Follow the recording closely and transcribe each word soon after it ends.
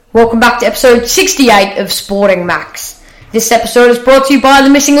Welcome back to episode 68 of Sporting Max. This episode is brought to you by The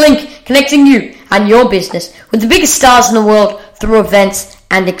Missing Link, connecting you and your business with the biggest stars in the world through events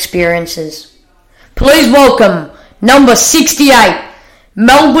and experiences. Please welcome number 68,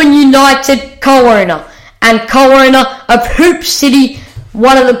 Melbourne United co-owner and co-owner of Hoop City,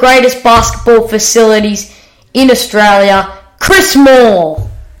 one of the greatest basketball facilities in Australia, Chris Moore.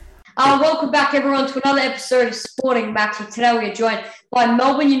 Welcome back, everyone, to another episode of Sporting Max. And today we are joined by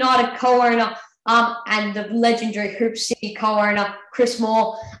Melbourne United co-owner and the legendary Hoop City co-owner, Chris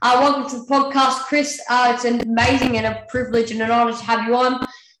Moore. Welcome to the podcast, Chris. It's an amazing and a privilege and an honour to have you on.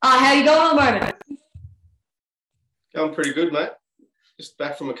 How are you going at the moment? Going pretty good, mate. Just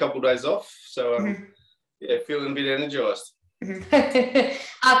back from a couple of days off, so feeling a bit energised.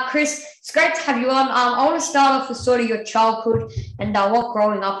 Chris, it's great to have you on. I want to start off with sort of your childhood and what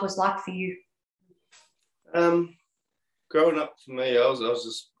growing up was like for you. Growing up for me, I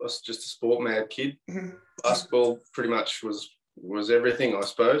was just a sport mad kid. Mm-hmm. Basketball pretty much was everything, I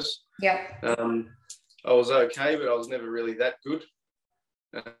suppose. Yeah. I was okay, but I was never really that good.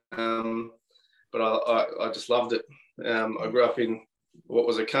 But I just loved it. I grew up in what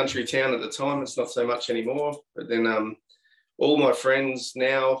was a country town at the time. It's not so much anymore. But then all my friends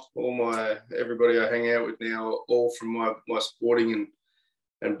now, everybody I hang out with now, are all from my sporting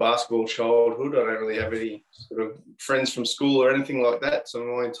and basketball childhood. I don't really have any sort of friends from school or anything like that. So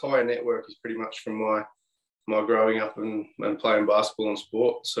my entire network is pretty much from my growing up and playing basketball and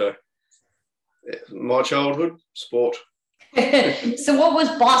sport. So my childhood, sport. So what was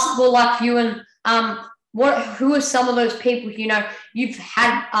basketball like for you, and who are some of those people you've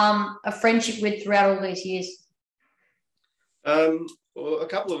had a friendship with throughout all these years? Well, a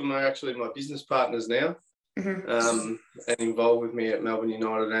couple of them are actually my business partners now, and involved with me at Melbourne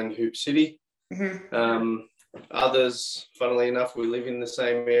United and Hoop City. Others, funnily enough, we live in the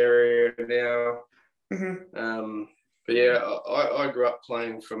same area now. But yeah, I grew up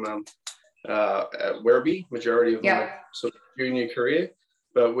playing from at Werribee, majority of my sort of junior career,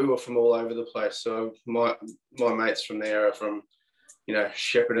 but we were from all over the place. So my mates from there are from,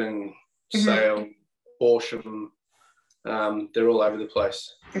 Shepparton, Sale, Horsham. They're all over the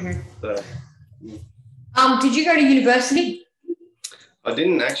place. So, did you go to university? I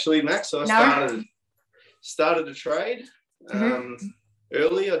didn't actually, Max. I started a trade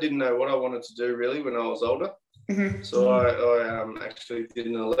early. I didn't know what I wanted to do really when I was older. So I actually did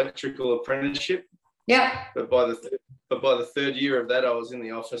an electrical apprenticeship. Yeah. But by the third year of that, I was in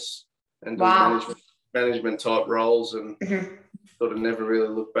the office and doing management type roles, and sort of never really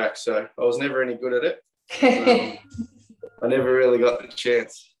looked back. So I was never any good at it. I never really got the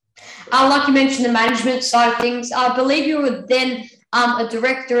chance. Like you mentioned, the management side of things. I believe you were then a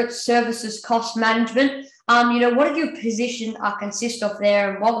director at Services Cost Management. What did your position consist of there,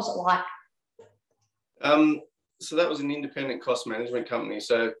 and what was it like? So that was an independent cost management company.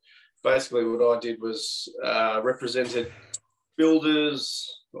 So basically what I did was represented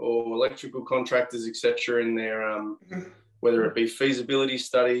builders or electrical contractors, etc., in their whether it be feasibility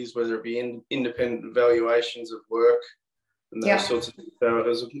studies, whether it be independent evaluations of work, and those sorts of things. So it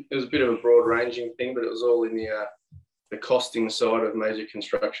was a bit of a broad ranging thing, but it was all in the costing side of major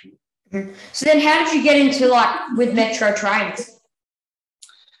construction. So then how did you get into with Metro Trains?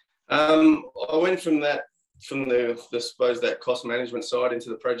 I went from the suppose that cost management side into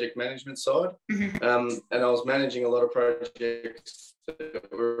the project management side. And I was managing a lot of projects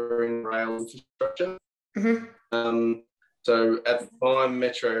that were in rail infrastructure. So at the time,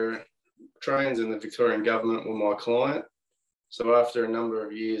 Metro Trains and the Victorian government were my client. So after a number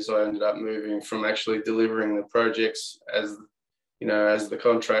of years, I ended up moving from actually delivering the projects as the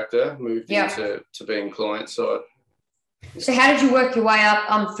contractor, moved into being client side. So how did you work your way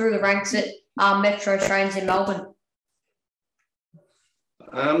up through the ranks at Metro Trains in Melbourne?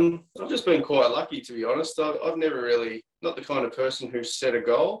 I've just been quite lucky, to be honest. I've never really, not the kind of person who set a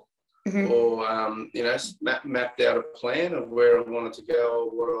goal or, mapped out a plan of where I wanted to go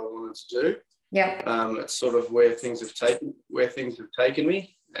or what I wanted to do. Yeah. It's sort of where things have taken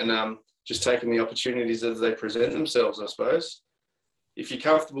me, and just taking the opportunities as they present themselves, I suppose. If you're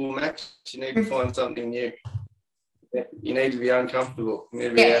comfortable, Max, you need to find something new. You need to be uncomfortable. You need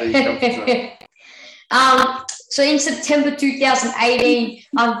to be out of your comfort zone. So in September 2018,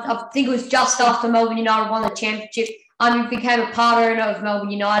 I think it was just after Melbourne United won the championship, you became a part owner of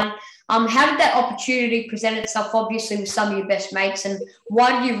Melbourne United. How did that opportunity present itself, obviously, with some of your best mates, and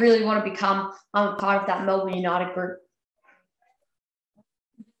why did you really want to become a part of that Melbourne United group?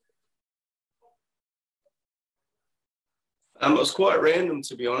 It was quite random,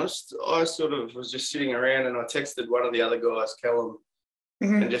 to be honest. I sort of was just sitting around and I texted one of the other guys, Callum,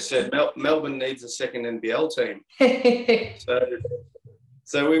 and just said Melbourne needs a second NBL team.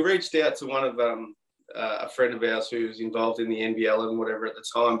 So we reached out to one of a friend of ours who was involved in the NBL and whatever at the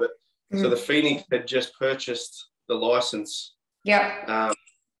time. But so the Phoenix had just purchased the license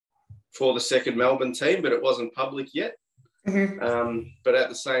for the second Melbourne team, but it wasn't public yet. But at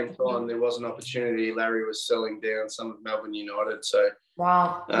the same time, there was an opportunity. Larry was selling down some of Melbourne United. So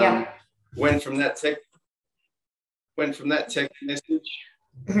went from that text message.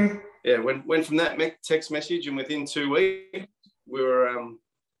 Went from that text message, and within 2 weeks, we were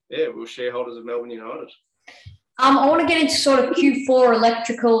shareholders of Melbourne United. I want to get into sort of Q4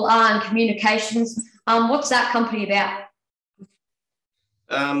 Electrical and Communications. What's that company about?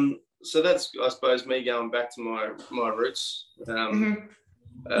 So that's, I suppose, me going back to my roots. So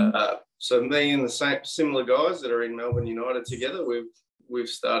me and the similar guys that are in Melbourne United together, we've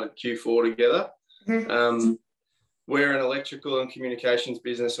started Q4 together. We're an electrical and communications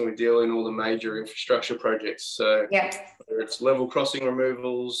business, and we deal in all the major infrastructure projects. So whether it's level crossing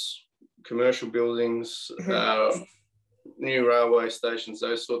removals, commercial buildings, new railway stations,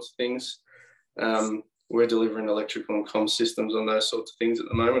 those sorts of things. We're delivering electrical and comm systems on those sorts of things at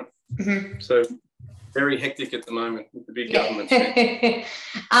the moment. So very hectic at the moment with the big government. I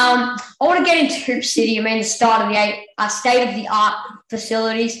want to get into Hoop City. I mean, the start of the state-of-the-art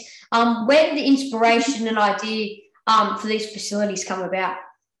facilities. Where did the inspiration and idea for these facilities come about?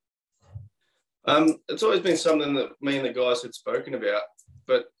 It's always been something that me and the guys had spoken about,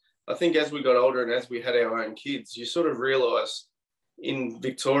 but I think as we got older and as we had our own kids, you sort of realise in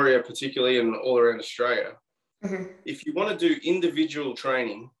Victoria particularly and all around Australia, if you want to do individual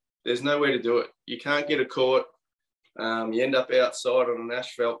training, there's nowhere to do it. You can't get a court. You end up outside on an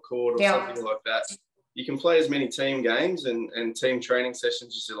asphalt court or something like that. You can play as many team games and team training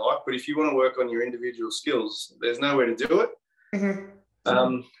sessions as you like, but if you want to work on your individual skills, there's nowhere to do it.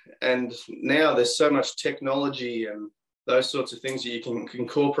 And now there's so much technology and those sorts of things that you can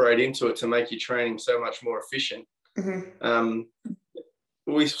incorporate into it to make your training so much more efficient.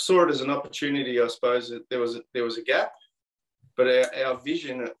 We saw it as an opportunity, I suppose, that there was a gap, but our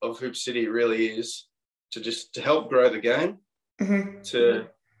vision of Hoop City really is to help grow the game, to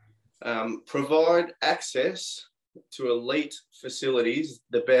provide access to elite facilities,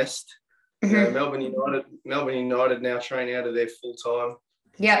 the best. You know, Melbourne United now train out of there full time.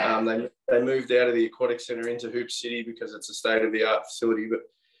 They moved out of the Aquatic Centre into Hoop City because it's a state-of-the-art facility, but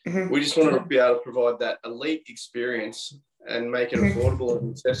we just want to be able to provide that elite experience and make it affordable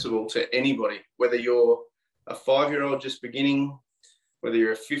and accessible to anybody, whether you're a 5-year-old just beginning, whether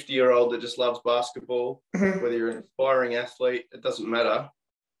you're a 50-year-old that just loves basketball, whether you're an aspiring athlete, it doesn't matter.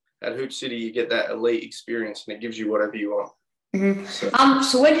 At Hoop City, you get that elite experience and it gives you whatever you want.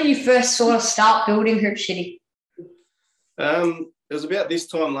 So when did you first sort of start building Hoop City? It was about this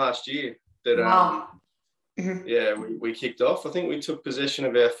time last year that we kicked off. I think we took possession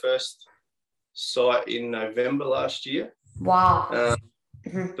of our first site in November last year. But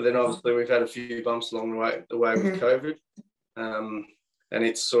then obviously we've had a few bumps along the way with COVID, and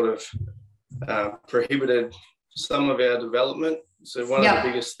it's sort of prohibited some of our development. So one of the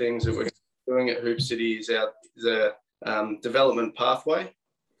biggest things that we're doing at Hoop City is the development pathway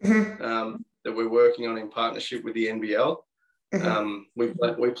that we're working on in partnership with the NBL.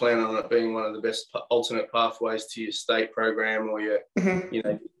 We plan on it being one of the best alternate pathways to your state program or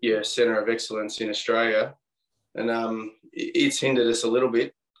your centre of excellence in Australia. And it's hindered us a little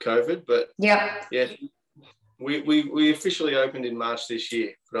bit, COVID, but we officially opened in March this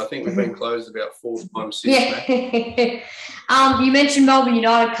year, but I think we've been closed about 4 times since. You mentioned Melbourne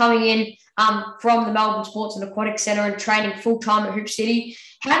United coming in from the Melbourne Sports and Aquatic Centre and training full time at Hoop City.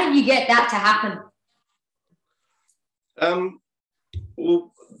 How did you get that to happen?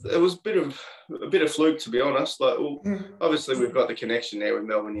 Well, it was a bit of fluke, to be honest. Like, obviously we've got the connection there with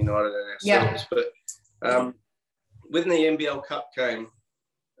Melbourne United and ourselves, but when the NBL Cup came,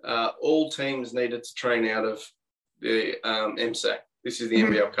 all teams needed to train out of the MSAC. This is the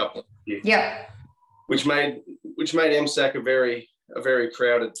NBL Cup year, which made MSAC a very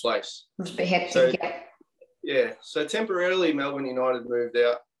crowded place. It was a bit hectic. So temporarily Melbourne United moved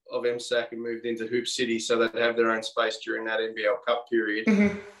out of MSAC and moved into Hoop City so they'd have their own space during that NBL Cup period.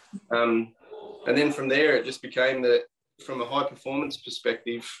 And then from there, it just became that from a high performance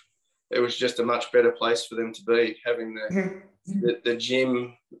perspective, it was just a much better place for them to be, having the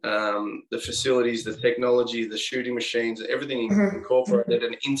gym, the facilities, the technology, the shooting machines, everything incorporated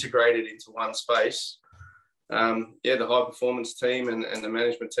and integrated into one space. The high performance team and the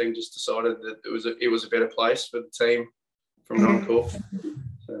management team just decided that it was a better place for the team from non-corp.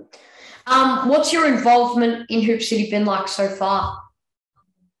 What's your involvement in Hoop City been like so far?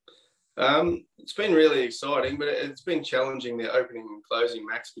 It's been really exciting, but it's been challenging, the opening and closing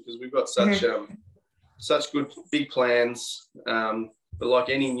Max, because we've got such good big plans. But like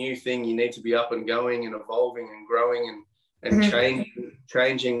any new thing, you need to be up and going and evolving and growing and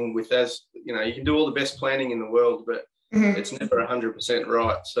changing with, as you know, you can do all the best planning in the world, but it's never 100%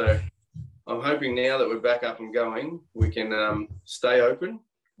 right. So I'm hoping now that we're back up and going, we can stay open.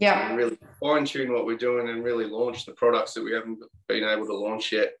 Yeah. And really fine tune what we're doing and really launch the products that we haven't been able to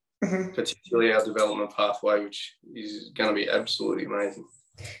launch yet, particularly our development pathway, which is going to be absolutely amazing.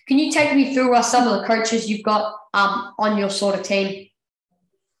 Can you take me through some of the coaches you've got on your sort of team?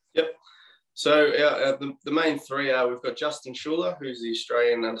 Yep. So the main three are, we've got Justin Schuller, who's the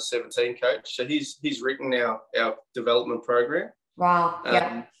Australian under-17 coach. So he's written our development program. Wow.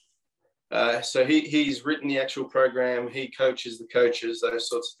 Yeah. So he's written the actual program. He coaches the coaches, those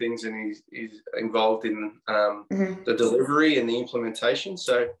sorts of things, and he's involved in the delivery and the implementation.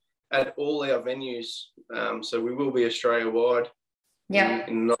 So at all our venues, so we will be Australia-wide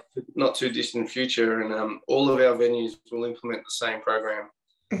in not too distant future, and all of our venues will implement the same program.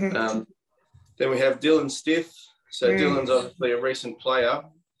 Then we have Dylan Stith. So Dylan's obviously a recent player.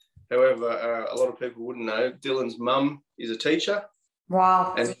 However, a lot of people wouldn't know, Dylan's mum is a teacher.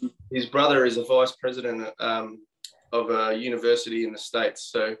 Wow. And his brother is a vice president of a university in the States.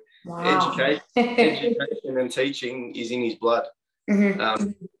 So education and teaching is in his blood.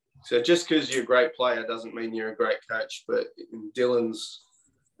 So just because you're a great player doesn't mean you're a great coach. But in Dylan's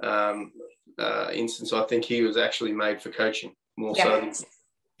instance, I think he was actually made for coaching more so than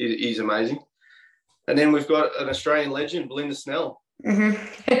he's amazing. And then we've got an Australian legend, Belinda Snell.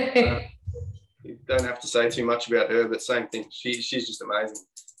 You don't have to say too much about her, but same thing. She's just amazing.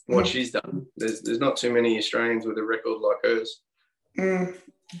 What she's done, there's not too many Australians with a record like hers.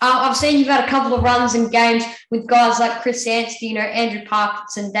 I've seen you've had a couple of runs and games with guys like Chris Anstey, Andrew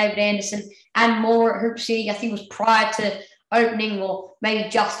Parkinson, David Anderson, and more at Hoop City. I think it was prior to opening or maybe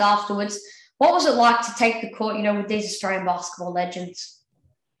just afterwards. What was it like to take the court, with these Australian basketball legends?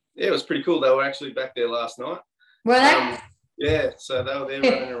 Yeah, it was pretty cool. They were actually back there last night. Were they? Yeah, so they were there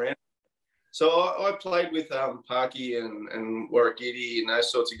running around. So I played with Parky and Warwick Giddy and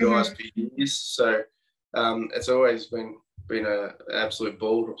those sorts of guys for years. So it's always been an absolute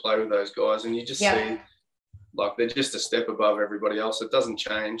ball to play with those guys. And you just see, like, they're just a step above everybody else. It doesn't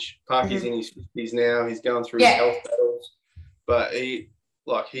change. Parky's in his 50s now. He's going through his health battles. But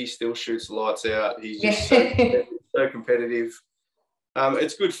he still shoots the lights out. He's just so competitive.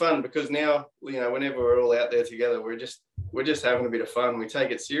 It's good fun because now, whenever we're all out there together, we're just having a bit of fun. We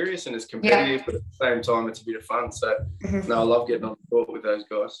take it serious and it's competitive, but at the same time, it's a bit of fun. So, I love getting on the court with those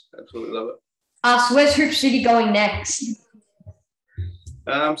guys. Absolutely love it. So where's Hoop City going next?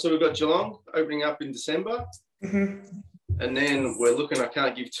 So we've got Geelong opening up in December. And then we're looking, I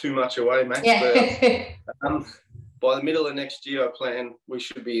can't give too much away, Max, but by the middle of next year, I plan we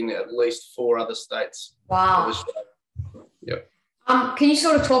should be in at least 4 other states. Wow. Yep. Can you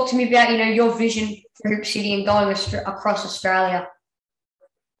sort of talk to me about, your vision for Hoop City and going across Australia?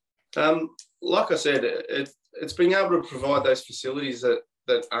 Like I said, it's being able to provide those facilities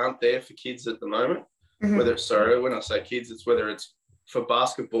that aren't there for kids at the moment. Whether it's, when I say kids, it's whether it's for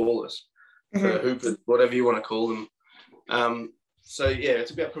basketballers, for hoopers, whatever you want to call them. So, yeah,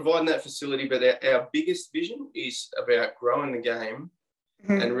 it's about providing that facility. But our biggest vision is about growing the game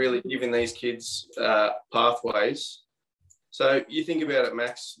and really giving these kids pathways. So you think about it,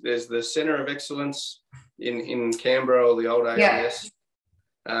 Max, there's the Centre of Excellence in Canberra, or the old AIS.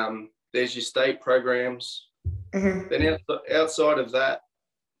 There's your state programs. Then outside of that,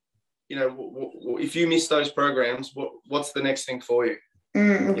 if you miss those programs, what's the next thing for you?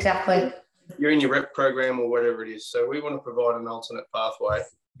 Exactly. You're in your rep program or whatever it is. So we want to provide an alternate pathway.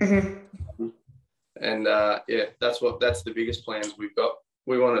 And, that's the biggest plans we've got.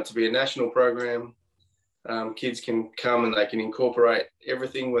 We want it to be a national program. Kids can come and they can incorporate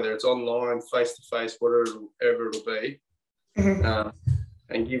everything, whether it's online, face-to-face, whatever it'll be,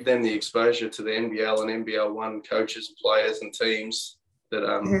 and give them the exposure to the NBL and NBL 1 coaches and players and teams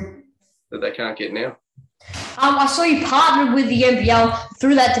that they can't get now. I saw you partnered with the NBL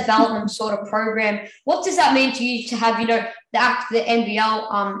through that development sort of program. What does that mean to you to have, the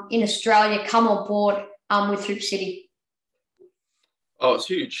NBL in Australia come on board with Hoop City? Oh, it's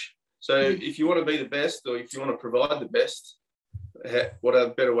huge. So if you want to be the best, or if you want to provide the best, what a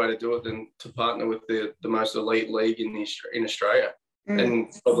better way to do it than to partner with the most elite league in Australia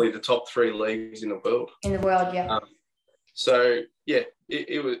and probably the top 3 leagues in the world. In the world, yeah. So, yeah,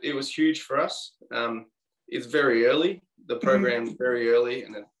 it was huge for us. It's very early. The program's very early.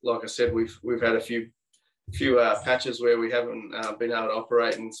 And like I said, we've had a few patches where we haven't been able to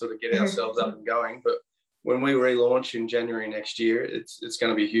operate and sort of get ourselves up and going. But when we relaunch in January next year, it's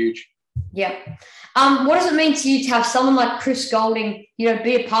going to be huge. Yeah. What does it mean to you to have someone like Chris Goulding, be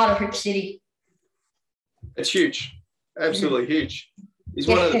a part of Hoop City? It's huge. Absolutely huge. He's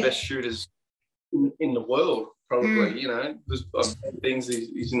one of the best shooters in the world, probably. There's things.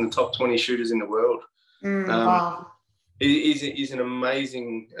 He's in the top 20 shooters in the world. Wow. He's an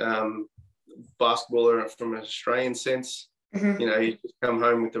amazing basketballer from an Australian sense. He's just come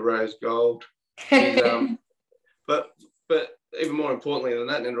home with the rose gold. But even more importantly than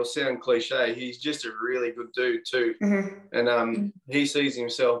that, and it'll sound cliche, he's just a really good dude too. And he sees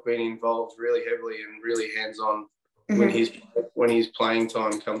himself being involved really heavily and really hands-on when his playing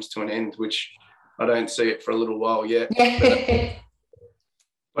time comes to an end, which I don't see it for a little while yet.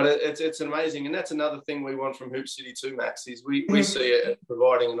 But it's amazing, and that's another thing we want from Hoop City too, Max, is we see it as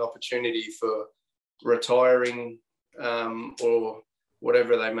providing an opportunity for retiring or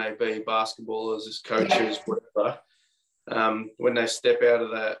whatever they may be, basketballers, as coaches, whatever, when they step out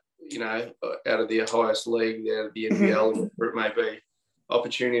of that, out of the highest league, out of the NBL, whatever it may be,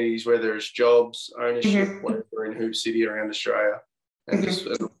 opportunities, whether it's jobs, ownership, whatever, in Hoop City around Australia, and just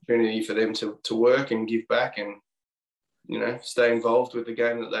an opportunity for them to work and give back and, stay involved with the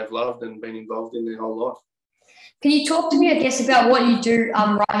game that they've loved and been involved in their whole life. Can you talk to me, I guess, about what you do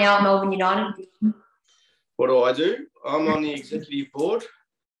right now at Melbourne United? What do I do? I'm on the executive board.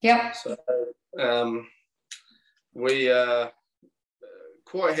 Yep. So we are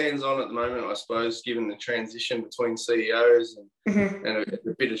quite hands-on at the moment, I suppose, given the transition between CEOs and a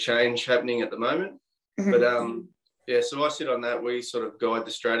bit of change happening at the moment. But so I sit on that. We sort of guide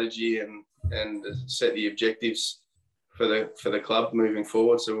the strategy and set the objectives for the club moving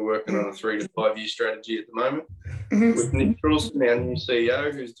forward. So we're working on a 3 to 5 year strategy at the moment with Nick Trilson, our new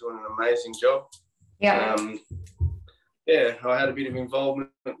CEO, who's doing an amazing job. Yeah. I had a bit of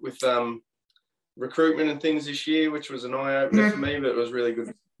involvement with recruitment and things this year, which was an eye-opener for me, but it was really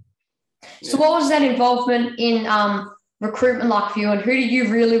good. So what was that involvement in recruitment like for you, and who do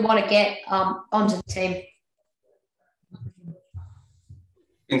you really want to get onto the team?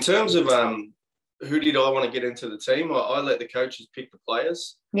 In terms of who did I want to get into the team, I let the coaches pick the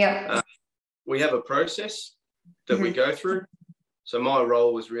players. Yeah. We have a process that we go through. So my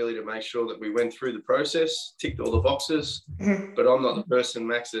role was really to make sure that we went through the process, ticked all the boxes, but I'm not the person,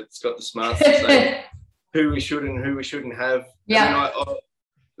 Max, that's got the smarts to say who we should and who we shouldn't have. Yeah.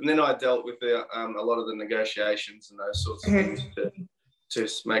 And then I dealt with a lot of the negotiations and those sorts of things to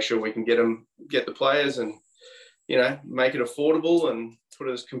make sure we can get the players and, make it affordable and put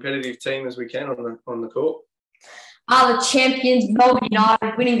as competitive team as we can on the court. Are the champions, Melbourne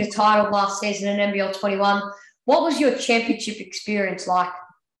United, winning the title last season in NBL 21. What was your championship experience like?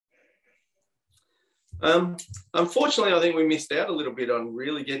 Unfortunately, I think we missed out a little bit on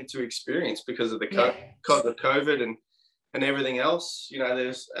really getting to experience because of the COVID and everything else.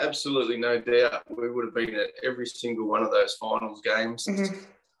 There's absolutely no doubt we would have been at every single one of those finals games.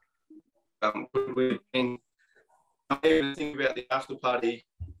 I even think about the after party,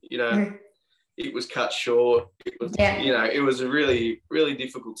 it was cut short. It was, it was a really, really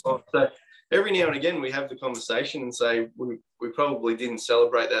difficult time. So every now and again we have the conversation and say we probably didn't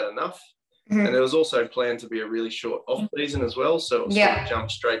celebrate that enough. And it was also planned to be a really short off season as well. So it was sort of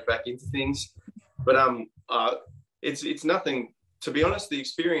jump straight back into things. But it's nothing, to be honest, the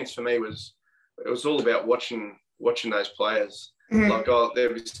experience for me was all about watching those players. Like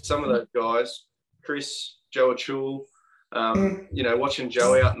there was some of those guys, Chris, Joe Achul, watching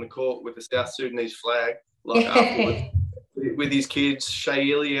Joe out in the court with the South Sudanese flag, afterwards, with his kids, Shea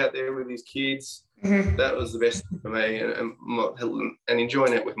Ely out there with his kids. That was the best for me, and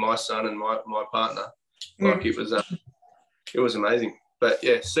enjoying it with my son and my partner. Like it was amazing. But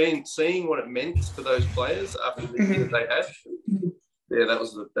yeah, seeing what it meant for those players after the year that they had, that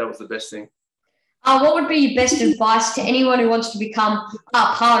was the best thing. What would be your best advice to anyone who wants to become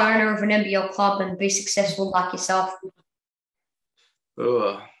a part owner of an NBL club and be successful like yourself?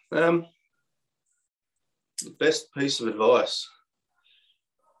 The best piece of advice.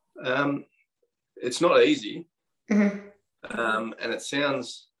 It's not easy, and it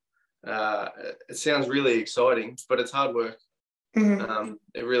sounds really exciting, but it's hard work.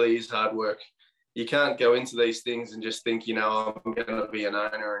 It really is hard work. You can't go into these things and just think, I'm going to be an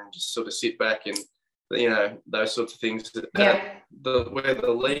owner and just sort of sit back and, those sorts of things. Where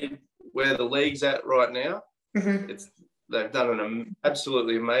the league's at right now, they've done an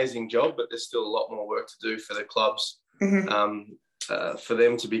absolutely amazing job, but there's still a lot more work to do for the clubs, for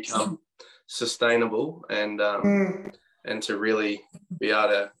them to become sustainable and to really be able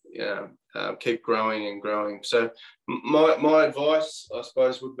to keep growing and growing. So my advice, I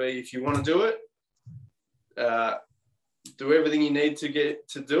suppose, would be if you want to do it, do everything you need to get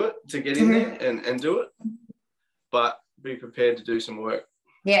in there and do it, but be prepared to do some work.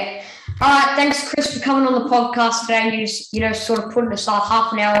 Yeah. All right. Thanks, Chris, for coming on the podcast today. You sort of putting aside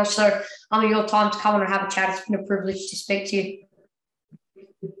half an hour or so of your time to come on and have a chat. It's been a privilege to speak to you.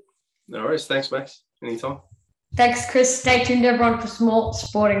 No worries. Thanks, Max. Anytime. Thanks, Chris. Stay tuned, everyone, for some more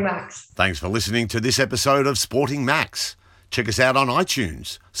Sporting Max. Thanks for listening to this episode of Sporting Max. Check us out on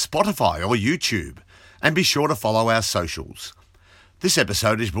iTunes, Spotify or YouTube, and be sure to follow our socials. This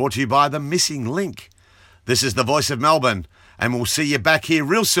episode is brought to you by The Missing Link. This is the Voice of Melbourne, and we'll see you back here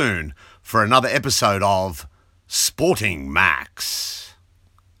real soon for another episode of Sporting Max.